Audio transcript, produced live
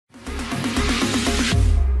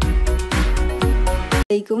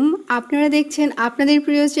আপনারা দেখছেন আপনাদের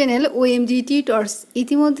প্রিয় চ্যানেল OmgTutors।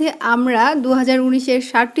 ইতিমধ্যে আমরা 2019-এর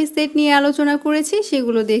 60টি সেট নিয়ে আলোচনা করেছি,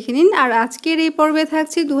 সেগুলো দেখে নিন। আর আজকের এই পর্বে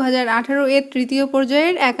থাকছে 2018 এর তৃতীয়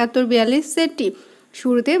পর্যায়ের 71-42 সেটটি।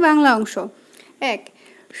 শুরুতে বাংলা অংশ। 1.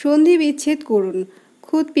 সন্ধি বিচ্ছেদ করুন।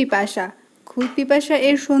 খুদ পিপাসা। খুদ পিপাসা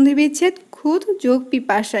এর সন্ধি বিচ্ছেদ খুদ যোগ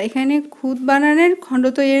পিপাসা। এখানে খুদ বানানের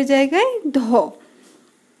খণ্ডতয়ের জায়গায় ধ।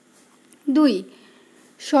 2.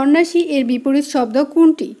 সন্ন্যাসী এর বিপরীত শব্দ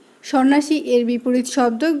কোনটি? সন্ন্যাসী এর বিপরীত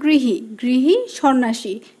শব্দ গৃহী। গৃহী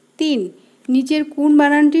সন্ন্যাসী। 3. নিচের কোন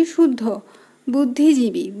বানানটি শুদ্ধ?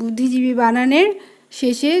 বুদ্ধিজীবী। বুদ্ধিজীবী বানানের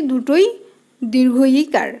শেষে দুটোই দীর্ঘ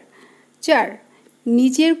ইকার। 4.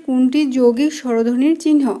 নিচের কোনটি যৌগিক স্বরধ্বনির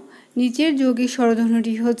চিহ্ন? নিচের যৌগিক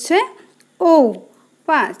স্বরধ্বনিটি হচ্ছে ও।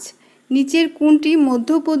 5. নিচের কোনটি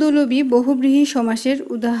মধ্যপদলোপী বহুব্রীহি সমাসের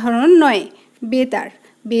উদাহরণ নয়? বেতার।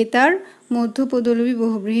 বেতার মধ্যপদলোপী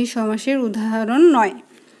বহুব্রীহি সমাসের উদাহরণ নয়।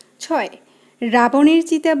 6. রাবণের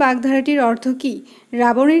চিতা বাগধারাটির অর্থ কী?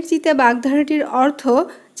 রাবণের চিতা বাগধারাটির অর্থ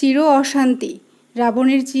চির অশান্তি।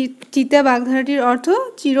 রাবণের চিতা বাগধারাটির অর্থ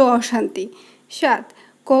চির অশান্তি। 7.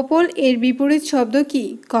 কপল এর বিপরীত শব্দ কী?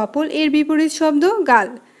 কপল এর বিপরীত শব্দ গাল।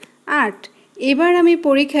 8. এবার আমি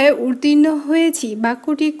পরীক্ষায় উত্তীর্ণ হয়েছি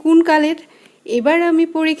বাক্যটি কোন কালের? এবার আমি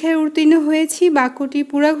পরীক্ষায় উত্তীর্ণ হয়েছি বাক্যটি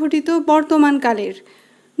পুরাঘটিত বর্তমান কালের।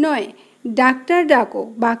 9. ডাক্তার ডাকো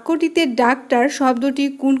বাক্যটিতে ডাক্তার শব্দটি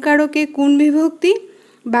কোন কারকে কোন বিভক্তি?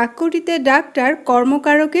 বাক্যটিতে ডাক্তার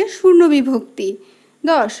কর্মকারকে শূন্য বিভক্তি।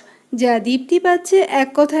 10. যা দীপ্তি পাচ্ছে এক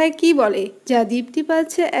কথায় কি বলে? যা দীপ্তি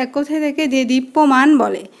পাচ্ছে এক কথায় তাকে দেদীপ্যমান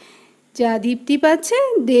বলে। যা দীপ্তি পাচ্ছে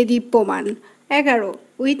দেদীপ্যমান। 11.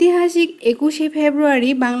 ঐতিহাসিক 21শে ফেব্রুয়ারি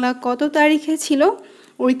বাংলা কত তারিখে ছিল?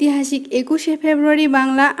 ঐতিহাসিক 21শে ফেব্রুয়ারি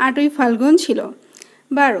বাংলা 8ই ফাল্গুন ছিল।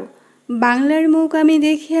 12. বাংলার মুখ আমি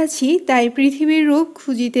দেখিয়াছি তাই পৃথিবীর রূপ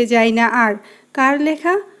খুঁজিতে যাই না আর। কার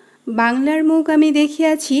লেখা? বাংলার মুখ আমি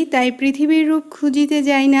দেখিয়াছি তাই পৃথিবীর রূপ খুঁজিতে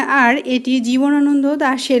যাই না আর, এটি জীবনানন্দ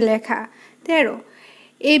দাশের লেখা। 13.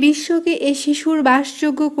 এ বিশ্বকে এ শিশুর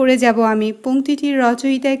বাসযোগ্য করে যাব আমি, পংক্তিটির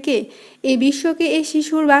রচয়িতা কে? এ বিশ্বকে এ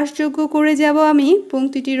শিশুর বাসযোগ্য করে যাব আমি,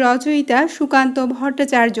 পংক্তিটির রচয়িতা সুকান্ত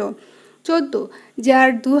ভট্টাচার্য। 14. যার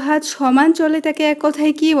দুহাত সমান চলে তাকে এক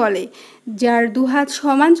কথায় কি বলে? যার দুহাত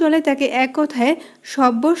সমান চলে তাকে এক কথায়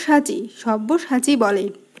সব্যসাচী। সব্যসাচী বলে।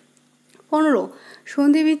 15.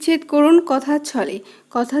 সন্ধি বিচ্ছেদ করুন কথার ছলে।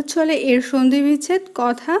 কথার ছলে এর সন্ধি বিচ্ছেদ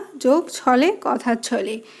কথা যোগ ছলে কথার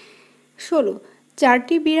ছলে। 16.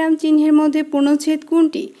 চারটি বিরাম চিহ্নের মধ্যে পূর্ণচ্ছেদ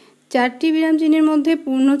কোনটি? চারটি বিরাম চিহ্নের মধ্যে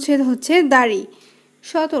পূর্ণচ্ছেদ হচ্ছে দাড়ি।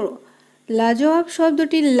 17. লাজবাব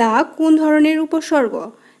শব্দটি লা কোন ধরনের উপসর্গ?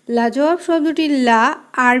 লাজবাব শব্দটি লা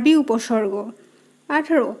আরবি উপসর্গ।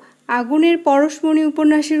 18. আগুনের পরশমণি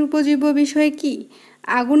উপন্যাসের উপজীব্য বিষয় কি?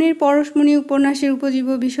 আগুনের পরশমণি উপন্যাসের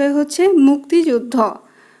উপজীব্য বিষয় হচ্ছে মুক্তিযুদ্ধ।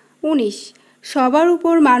 19. সবার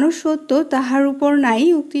উপর মানুষ সত্য তাহার উপর নাই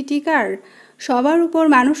উক্তিটি কার? সবার উপর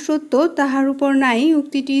মানুষ সত্য তাহার উপর নাই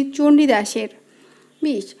উক্তিটি চণ্ডীদাসের।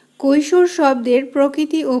 20. কৈশোর শব্দের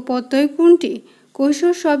প্রকৃতি ও প্রত্যয় কোনটি?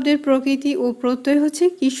 কৈশোর শব্দের প্রকৃতি ও প্রত্যয় হচ্ছে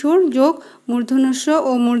কিশোর যোগ মূর্ধন্যস্ব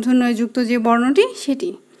ও মূর্ধন্যয় যুক্ত যে বর্ণটি সেটি।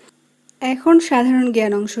 এখন সাধারণ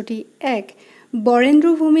জ্ঞান অংশটি। 1.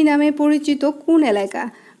 বরেন্দ্রভূমি নামে পরিচিত কোন এলাকা?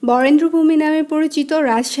 বরেন্দ্রভূমি নামে পরিচিত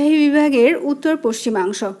রাজশাহী বিভাগের উত্তর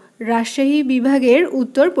পশ্চিমাংশ। রাজশাহী বিভাগের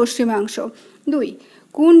উত্তর পশ্চিমাংশ। 2.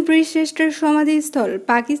 কোন বীরশ্রেষ্ঠের সমাধিস্থল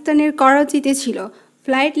পাকিস্তানের করাচিতে ছিল?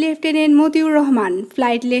 Flight lieutenant Motiur Rahman.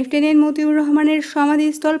 Flight lieutenant Motiur রহমানের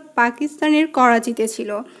সমাধিস্থল পাকিস্তানের করাচিতে ছিল।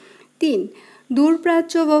 3.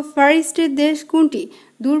 দূরপ্রাচ্য বা ফার ইস্টের দেশ কোনটি?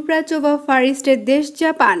 দূরপ্রাচ্য বা ফার ইস্টের দেশ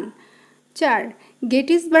জাপান। 4.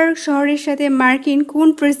 গেটিসবার্গ শহরের সাথে মার্কিন কোন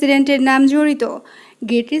প্রেসিডেন্টের নাম জড়িত?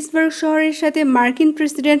 গেটিসবার্গ শহরের সাথে মার্কিন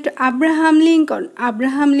প্রেসিডেন্ট আব্রাহাম লিঙ্কন।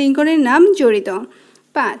 আব্রাহাম লিঙ্কনের নাম জড়িত।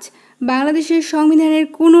 5. বাংলাদেশের সংবিধানের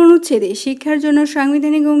কোন অনুচ্ছেদে শিক্ষার জন্য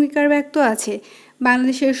সাংবিধানিক অঙ্গীকার ব্যক্ত আছে?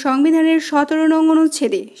 বাংলাদেশের সংবিধানের 17 নং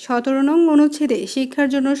অনুচ্ছেদে 17 নং অনুচ্ছেদে শিক্ষার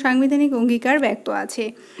জন্য সাংবিধানিক অঙ্গীকার ব্যক্ত আছে।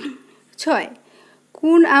 6.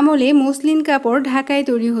 কোন আমলে মসলিন কাপড় ঢাকায়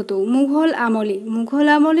তৈরি হতো? মুঘল আমলে। মুঘল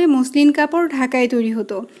আমলে মসলিন কাপড় ঢাকায় তৈরি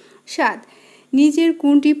হতো। 7. নিচের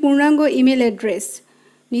কোনটি পূর্ণাঙ্গ ইমেল অ্যাড্রেস?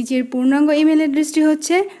 নিচের পূর্ণাঙ্গ ইমেল অ্যাড্রেসটি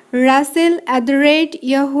হচ্ছে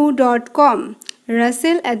russell@yahoo.com।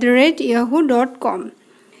 russell@yahoo.com।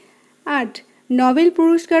 8. নোবেল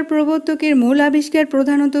পুরস্কার প্রবর্তকের মূল আবিষ্কার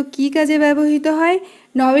প্রধানত কী কাজে ব্যবহৃত হয়?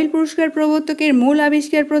 নোবেল পুরস্কার প্রবর্তকের মূল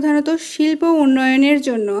আবিষ্কার প্রধানত শিল্প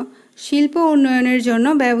উন্নয়নের জন্য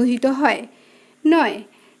ব্যবহৃত হয়। 9.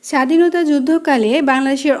 স্বাধীনতা যুদ্ধকালে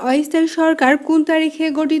বাংলাদেশের অস্থায়ী সরকার কোন তারিখে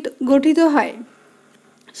গঠিত হয়?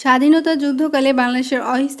 স্বাধীনতা যুদ্ধকালে বাংলাদেশের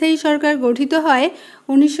অস্থায়ী সরকার গঠিত হয়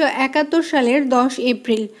 1971 সালের 10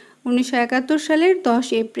 এপ্রিল। 1971 সালের 10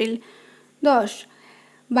 এপ্রিল। 10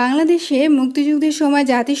 বাংলাদেশে মুক্তিযুদ্ধের সময়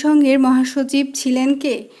জাতিসংঘের মহাসচিব ছিলেন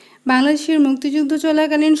কে? বাংলাদেশের মুক্তিযুদ্ধ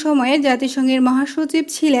চলাকালীন সময়ে জাতিসংঘের মহাসচিব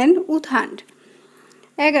ছিলেন উথান্ড।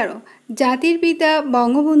 11 জাতির পিতা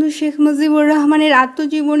বঙ্গবন্ধু শেখ মুজিবুর রহমানের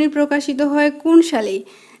আত্মজীবনী প্রকাশিত হয় কোন সালে?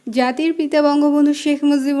 জাতির পিতা বঙ্গবন্ধু শেখ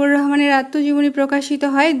মুজিবুর রহমানের আত্মজীবনী প্রকাশিত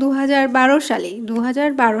হয় 2012 সালে।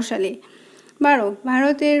 2012 সালে। 12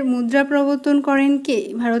 ভারতের মুদ্রা প্রবর্তন করেন কে?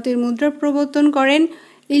 ভারতের মুদ্রা প্রবর্তন করেন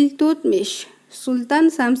ইলতুৎমিশ, সুলতান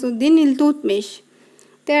শামসুদ্দিন ইলতুৎমিশ।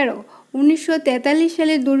 13 1943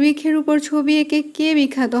 সালে দুর্ভিক্ষের উপর ছবি এঁকে কে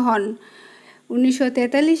বিখ্যাত হন?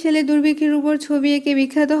 1943 সালে দুর্ভিক্ষের উপর ছবি এঁকে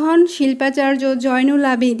বিখ্যাত হন শিল্পাচার্য জয়নুল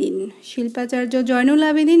আবেদিন। শিল্পাচার্য জয়নুল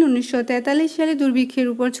আবেদিন 1943 সালে দুর্ভিক্ষের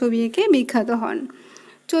উপর ছবি এঁকে বিখ্যাত হন।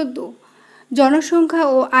 14 জনসংখ্যা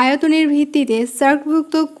ও আয়তনের ভিত্তিতে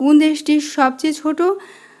সার্কভুক্ত কোন দেশটি সবচেয়ে ছোট?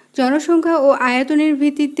 জনসংখ্যা ও আয়তনের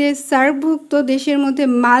ভিত্তিতে সার্কভুক্ত দেশের মধ্যে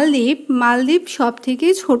মালদ্বীপ সব থেকে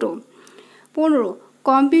ছোট। 15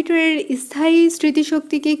 কম্পিউটারের স্থায়ী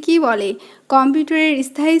স্মৃতিশক্তিকে কি বলে? কম্পিউটারের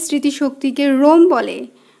স্থায়ী স্মৃতিশক্তিকে রোম বলে।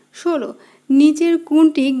 16 নিচের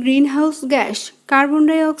কোনটি greenhouse gas? Carbon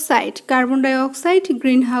die oxide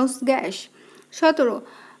greenhouse gas. 17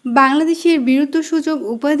 বাংলাদেশের বীরত্বসূচক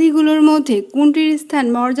উপাধিগুলোর মধ্যে কোনটির স্থান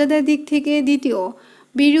মর্যাদার দিক থেকে দ্বিতীয়?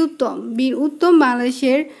 বীর উত্তম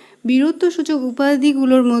বাংলাদেশের বীরত্বসূচক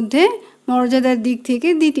উপাধিগুলোর মধ্যে মর্যাদার দিক থেকে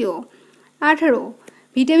দ্বিতীয়। 18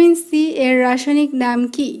 ভিটামিন সি এর রাসায়নিক নাম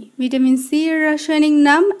কি? ভিটামিন সি এর রাসায়নিক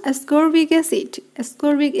নাম অ্যাসকর্বিক অ্যাসিড।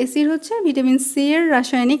 অ্যাসকর্বিক অ্যাসিড হচ্ছে ভিটামিন সি এর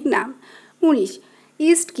রাসায়নিক নাম। 19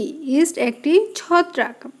 ইস্ট কি? ইস্ট একটি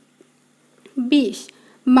ছত্রাক। 20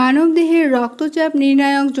 মানবদেহের রক্তচাপ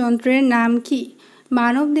নির্ণায়ক যন্ত্রের নাম কি?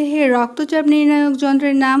 মানবদেহের রক্তচাপ নির্ণায়ক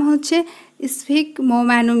যন্ত্রের নাম হচ্ছে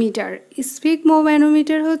স্ফিগমোম্যানোমিটার।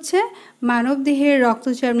 স্ফিগমোম্যানোমিটার হচ্ছে মানবদেহের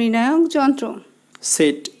রক্তচাপ নির্ণায়ক যন্ত্র।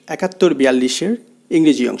 সেট 7142-এর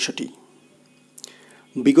ইংরেজি অংশটি।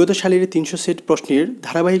 বিগত সালের 300 সেট প্রশ্নের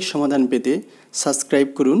ধারাবাহিক সমাধান পেতে সাবস্ক্রাইব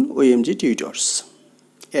করুন OmgTutors।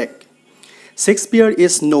 1 Shakespeare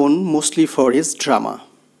is known mostly for his drama.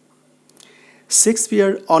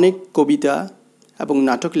 Shakespeare অনেক কবিতা এবং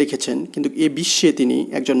নাটক লিখেছেন, কিন্তু এ বিশ্বে তিনি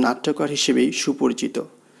একজন নাট্যকার হিসেবেই সুপরিচিত।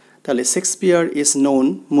 তাহলে Shakespeare is known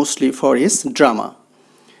mostly for his drama.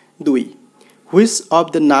 2 which of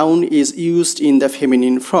the noun is used in the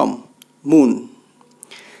feminine form? Moon.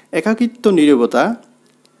 একাকিত্ব নীরবতা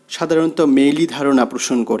সাধারণত মেইলি ধারণা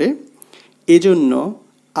পোষণ করে, এজন্য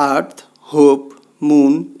আর্থ, হোপ,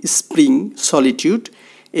 মুন, স্প্রিং, সলিটিউড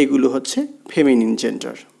এগুলো হচ্ছে feminine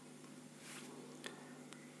gender.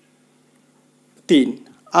 3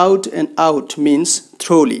 out and out means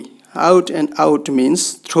thoroughly. Out and out means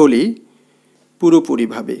thoroughly,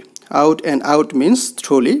 পুরোপুরিভাবে। Out and out means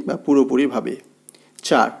thoroughly বা পুরোপুরিভাবে।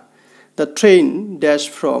 4 the train dash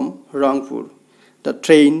from Rangpur. The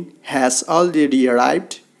train has already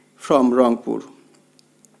arrived from Rangpur.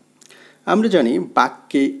 আমরা জানি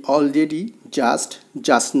বাক্যে already,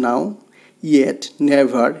 just now, yet,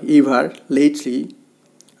 never, ever, lately,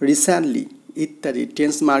 recently ইত্যাদি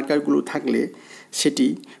tense মার্কারগুলো থাকলে সেটি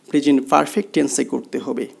present perfect টেন্সে করতে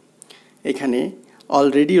হবে। এখানে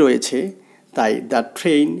অলরেডি রয়েছে, তাই the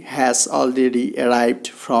train has already arrived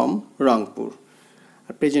from Rangpur.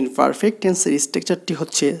 R present perfect টেন্সের স্ট্রাকচারটি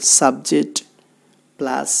হচ্ছে সাবজেক্ট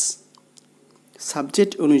প্লাস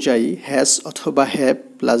সাবজেক্ট অনুযায়ী হ্যাজ অথবা হ্যাভ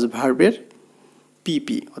প্লাস ভার্বের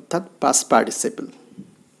পিপি অর্থাৎ past participle.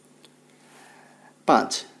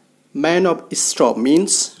 5 man of straw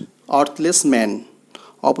means অর্থলেস man,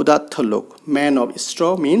 অপদার্থ লোক। Man of straw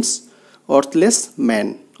means অর্থলেস man,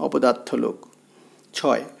 অপদার্থ লোক।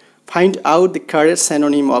 6 find out the correct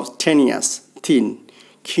synonym of টেনিয়াস, thin,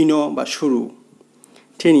 ক্ষীণ বা সরু।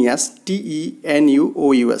 টেনিয়াস,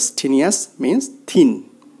 TENUOUS, টেনিয়াস মিন্স থিন,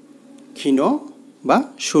 ক্ষীণ বা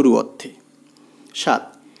সরু অর্থে। 7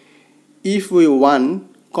 if we want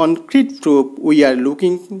concrete proof we are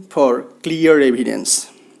looking for clear evidence.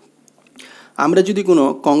 আমরা যদি কোনো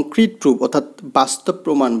কংক্রিট প্রুফ অর্থাৎ বাস্তব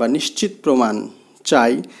প্রমাণ বা নিশ্চিত প্রমাণ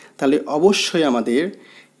চাই, তাহলে অবশ্যই আমাদের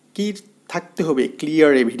কি থাকতে হবে?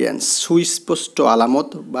 ক্লিয়ার এভিডেন্স, সুস্পষ্ট আলামত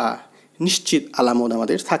বা নিশ্চিত আলামত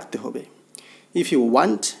আমাদের থাকতে হবে। If you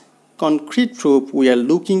want concrete proof we are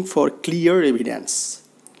looking for clear evidence.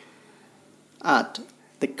 8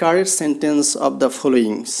 the correct sentence of the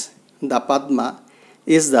followings. The Padma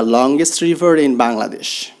is the longest river in Bangladesh.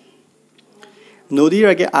 নদীর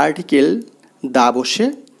আগে আর্টিকেল দা বসে,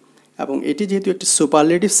 এবং এটি যেহেতু একটি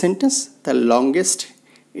সুপারলেটিভ সেন্টেন্স, তার লংগেস্ট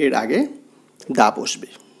এর আগে দা বসবে।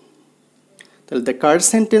 তাহলে the correct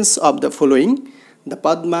sentence of the following, the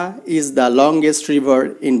Padma is the longest river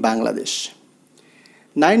in Bangladesh.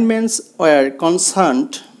 9 men were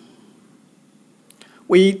concerned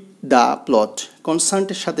with the plot.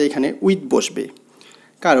 কনসার্নের সাথে এখানে উইথ বসবে,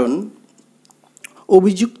 কারণ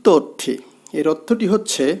অভিযুক্ত অর্থে এর অর্থটি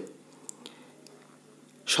হচ্ছে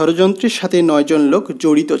ষড়যন্ত্রের সাথে 9 জন লোক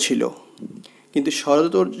জড়িত ছিল, কিন্তু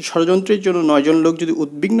ষড়যন্ত্রের জন্য 9 জন লোক যদি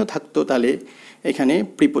উদ্বিগ্ন থাকতো তাহলে এখানে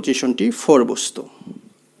প্রিপোজিশনটি ফর বসতো।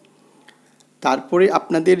 তারপরে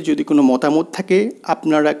আপনাদের যদি কোনো মতামত থাকে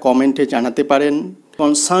আপনারা কমেন্টে জানাতে পারেন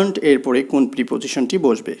কনসার্নড এর পরে কোন প্রিপোজিশনটি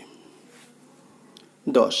বসবে।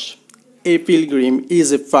 10. A pilgrim is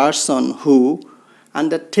a person who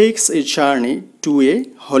undertakes a journey to a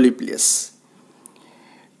holy place.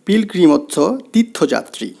 Pilgrim অর্থ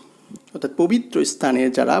তীর্থযাত্রী, অর্থাৎ পবিত্র স্থানে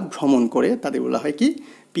যারা ভ্রমণ করে তাদের বলা হয় কি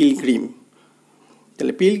পিলগ্রিম।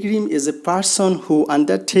 তাহলে pilgrim is a person who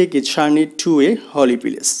undertake a journey to A holy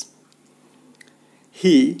place.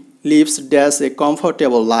 He lives dash a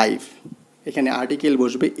comfortable life, এখানে আর্টিকেল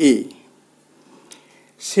বসবে এ।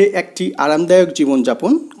 সে একটি আরামদায়ক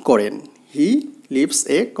জীবনযাপন করেন। He lives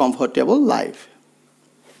a comfortable life.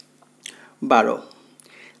 12.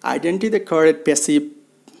 Identify the correct passive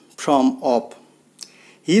form of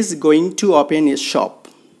he is going to open a shop.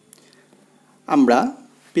 আমরা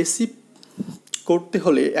passive করতে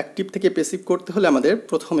হলে, active থেকে প্যাসিভ করতে হলে আমাদের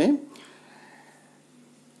প্রথমে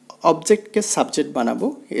অবজেক্টকে সাবজেক্ট বানাবো।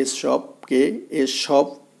 এ শপকে এ শপ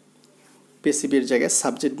প্যাসিভের জায়গায়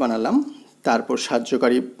সাবজেক্ট বানালাম, তারপর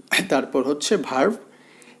সাহায্যকারী, তারপর হচ্ছে ভার্ব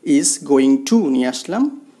ইজ গোয়িং টু নিয়ে আসলাম,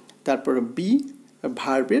 তারপর বি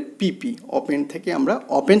ভার্বের পিপি, ওপেন থেকে আমরা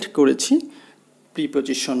ওপেন্ড করেছি,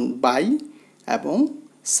 প্রিপোজিশন বাই এবং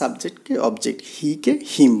সাবজেক্টকে অবজেক্ট হিকে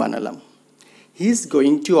হিম বানালাম। He is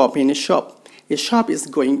going to open A shop is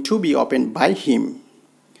going to be open by him.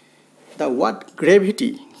 The word gravity,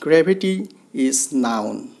 gravity is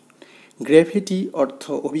noun. Gravity অর্থ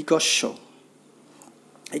অভিকর্ষ,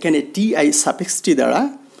 এখানে টি-আই সাফিক্সটি দ্বারা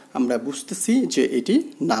আমরা বুঝতেছি যে এটি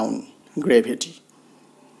noun gravity.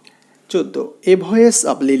 14. A Voice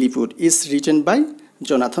of Lilliput is written by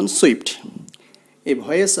Jonathan Swift. A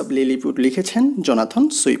Voice of Lilliput লিখেছেন Jonathan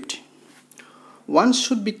Swift. One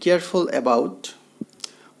should be careful about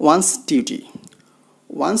one's duty.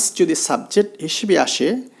 Once যদি সাবজেক্ট হিসেবে আসে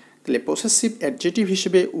তাহলে পসেসিভ অ্যাডজেক্টিভ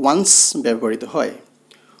হিসেবে once ব্যবহৃত হয়।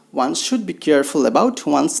 One should be careful about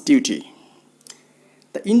one's duty.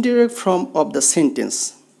 The indirect form of the sentence,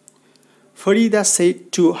 Farida said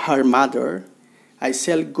to her mother, I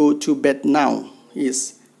shall go to bed now, is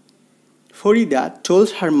Farida told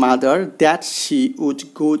her mother that she would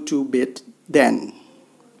go to bed then.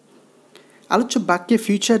 আলোচ্য বাক্যে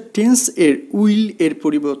future tense এর will এর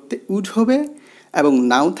পরিবর্তে would হবে এবং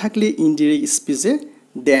নাও থাকলে indirect স্পিচে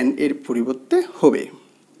দেন এর পরিবর্তে হবে।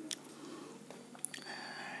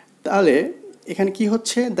 তাহলে এখানে কি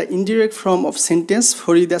হচ্ছে, the indirect form of sentence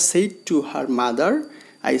Farida said to her mother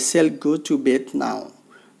I shall go to bed now.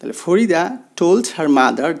 তাহলে Farida told her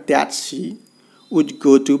mother that she would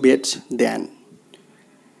go to bed দেন।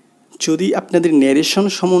 যদি আপনাদের ন্যারেশন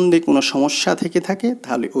সম্বন্ধে কোনো সমস্যা থেকে থাকে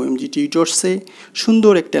তাহলে ওএমজি টিউটরসে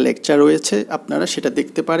সুন্দর একটা লেকচার রয়েছে, আপনারা সেটা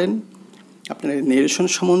দেখতে পারেন। আপনাদের ন্যারেশন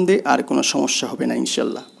সম্বন্ধে আর কোনো সমস্যা হবে না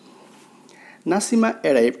ইনশাল্লাহ। Nasima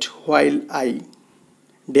arrived while I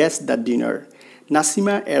dash the dinner.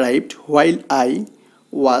 Nasima arrived while I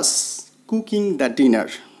was cooking the dinner.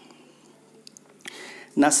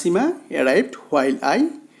 Nasima arrived while I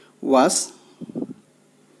was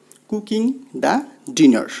cooking the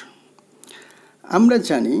dinner. আমরা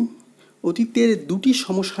জানি অতীতের দুটি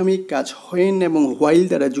সমসাময়িক কাজ হোয়েন এবং হোয়াইল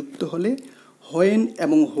দ্বারা যুক্ত হলে হোয়েন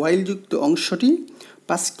এবং হোয়াইল যুক্ত অংশটি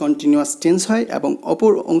পাস্ট কন্টিনিউয়াস টেন্স হয় এবং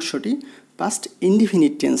অপর অংশটি পাস্ট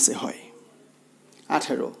ইনডিফিনিট টেন্সে হয়।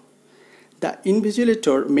 18. The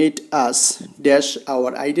invigilator made us dash our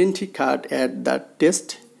identity card at the test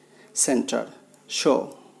center.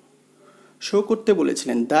 Show করতে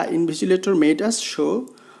বলেছিলেন। The invigilator made us show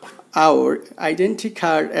our identity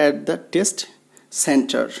card at the test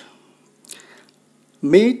centre.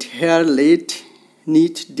 Made hair late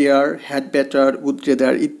NEET dare had better would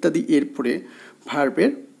rather ইত্যাদি এরপরে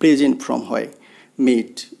ভার্বের present form হয়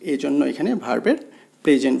made, এই জন্য এখানে ভার্বের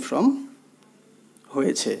প্রেজেন্ট ফর্ম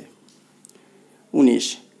হয়েছে। 19.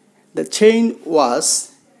 The chain was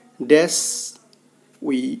dash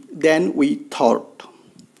then we thought.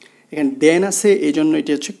 এখানে দেন আছে এই জন্য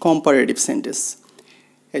এটি হচ্ছে কম্পারেটিভ সেন্টেন্স,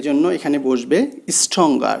 এই জন্য এখানে বসবে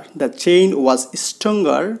stronger. The chain was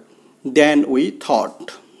stronger then we thought.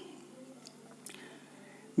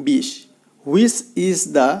 20. Which is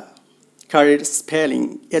the correct spelling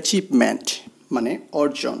achievement মানে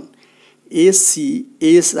অর্জন।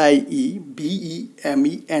 ACSIEBEMENT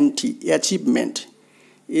achievement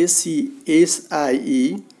ACSIEBEMENT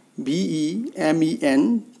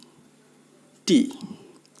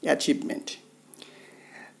achievement.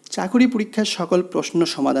 চাকরি পরীক্ষার সকল প্রশ্ন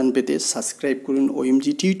সমাধান পেতে সাবস্ক্রাইব করুন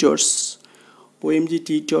ওএমজি টিউটর্স। ওএমজি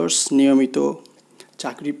টিউটর্স নিয়মিত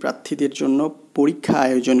চাকরি প্রার্থীদের জন্য পরীক্ষা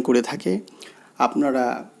আয়োজন করে থাকে।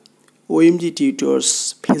 আপনারা ওএমজি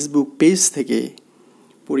টিউটর্স ফেসবুক পেজ থেকে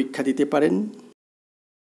পরীক্ষা দিতে পারেন।